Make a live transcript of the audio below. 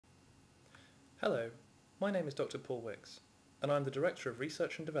Hello, my name is Dr. Paul Wicks, and I'm the Director of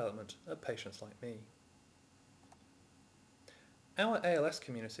Research and Development at Patients Like Me. Our ALS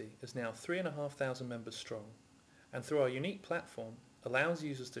community is now 3,500 members strong, and through our unique platform allows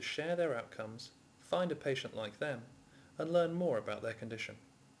users to share their outcomes, find a patient like them, and learn more about their condition.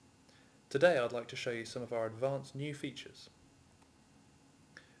 Today I'd like to show you some of our advanced new features.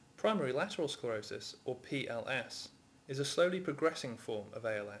 Primary lateral sclerosis, or PLS, is a slowly progressing form of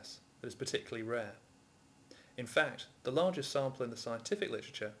ALS that is particularly rare. In fact, the largest sample in the scientific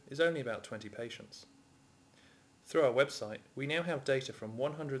literature is only about 20 patients. Through our website, we now have data from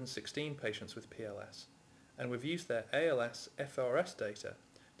 116 patients with PLS, and we've used their ALS FRS data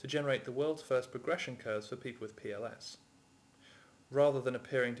to generate the world's first progression curves for people with PLS. Rather than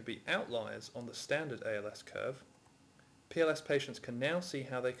appearing to be outliers on the standard ALS curve, PLS patients can now see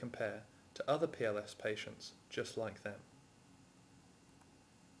how they compare to other PLS patients just like them.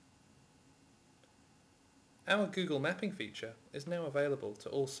 Our Google Mapping feature is now available to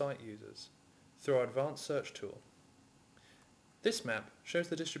all site users through our advanced search tool. This map shows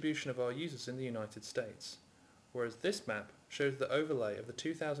the distribution of our users in the United States, whereas this map shows the overlay of the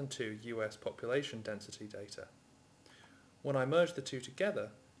 2002 US population density data. When I merge the two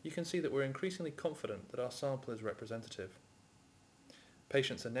together, you can see that we're increasingly confident that our sample is representative.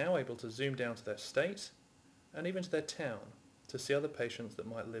 Patients are now able to zoom down to their state and even to their town to see other patients that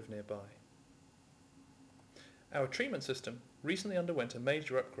might live nearby. Our treatment system recently underwent a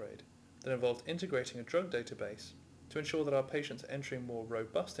major upgrade that involved integrating a drug database to ensure that our patients are entering more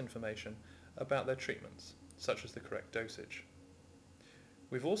robust information about their treatments, such as the correct dosage.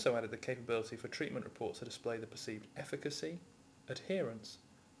 We've also added the capability for treatment reports to display the perceived efficacy, adherence,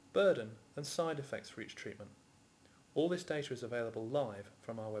 burden and side effects for each treatment. All this data is available live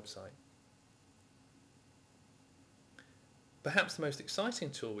from our website. Perhaps the most exciting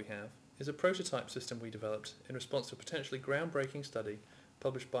tool we have is a prototype system we developed in response to a potentially groundbreaking study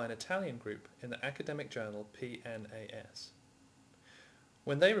published by an Italian group in the academic journal PNAS.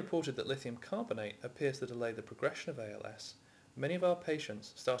 When they reported that lithium carbonate appears to delay the progression of ALS, many of our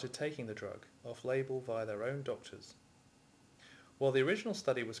patients started taking the drug off-label via their own doctors. While the original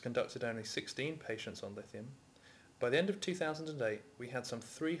study was conducted only 16 patients on lithium, by the end of 2008 we had some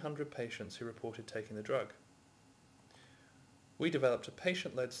 300 patients who reported taking the drug. We developed a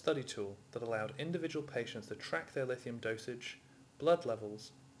patient-led study tool that allowed individual patients to track their lithium dosage, blood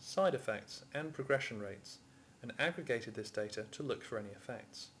levels, side effects and progression rates, and aggregated this data to look for any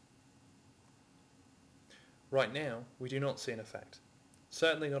effects. Right now, we do not see an effect,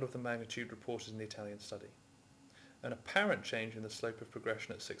 certainly not of the magnitude reported in the Italian study. An apparent change in the slope of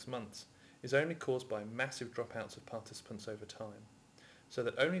progression at 6 months is only caused by massive dropouts of participants over time, so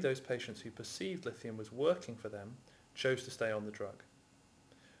that only those patients who perceived lithium was working for them chose to stay on the drug.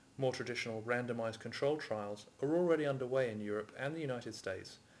 More traditional randomized controlled trials are already underway in Europe and the United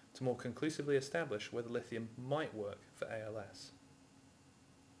States to more conclusively establish whether lithium might work for ALS.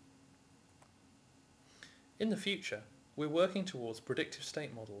 In the future, we're working towards predictive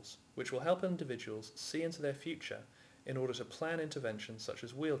state models which will help individuals see into their future in order to plan interventions such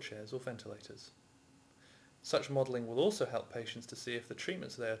as wheelchairs or ventilators. Such modelling will also help patients to see if the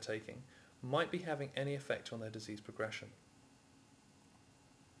treatments they are taking might be having any effect on their disease progression.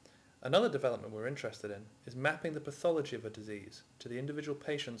 Another development we're interested in is mapping the pathology of a disease to the individual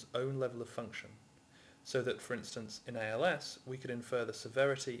patient's own level of function, so that, for instance, in ALS, we could infer the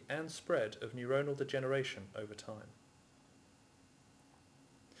severity and spread of neuronal degeneration over time.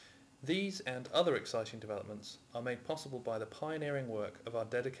 These and other exciting developments are made possible by the pioneering work of our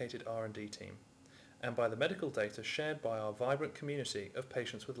dedicated R&D team, and by the medical data shared by our vibrant community of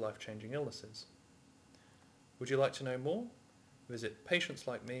patients with life-changing illnesses. Would you like to know more? Visit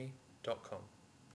PatientsLikeMe.com.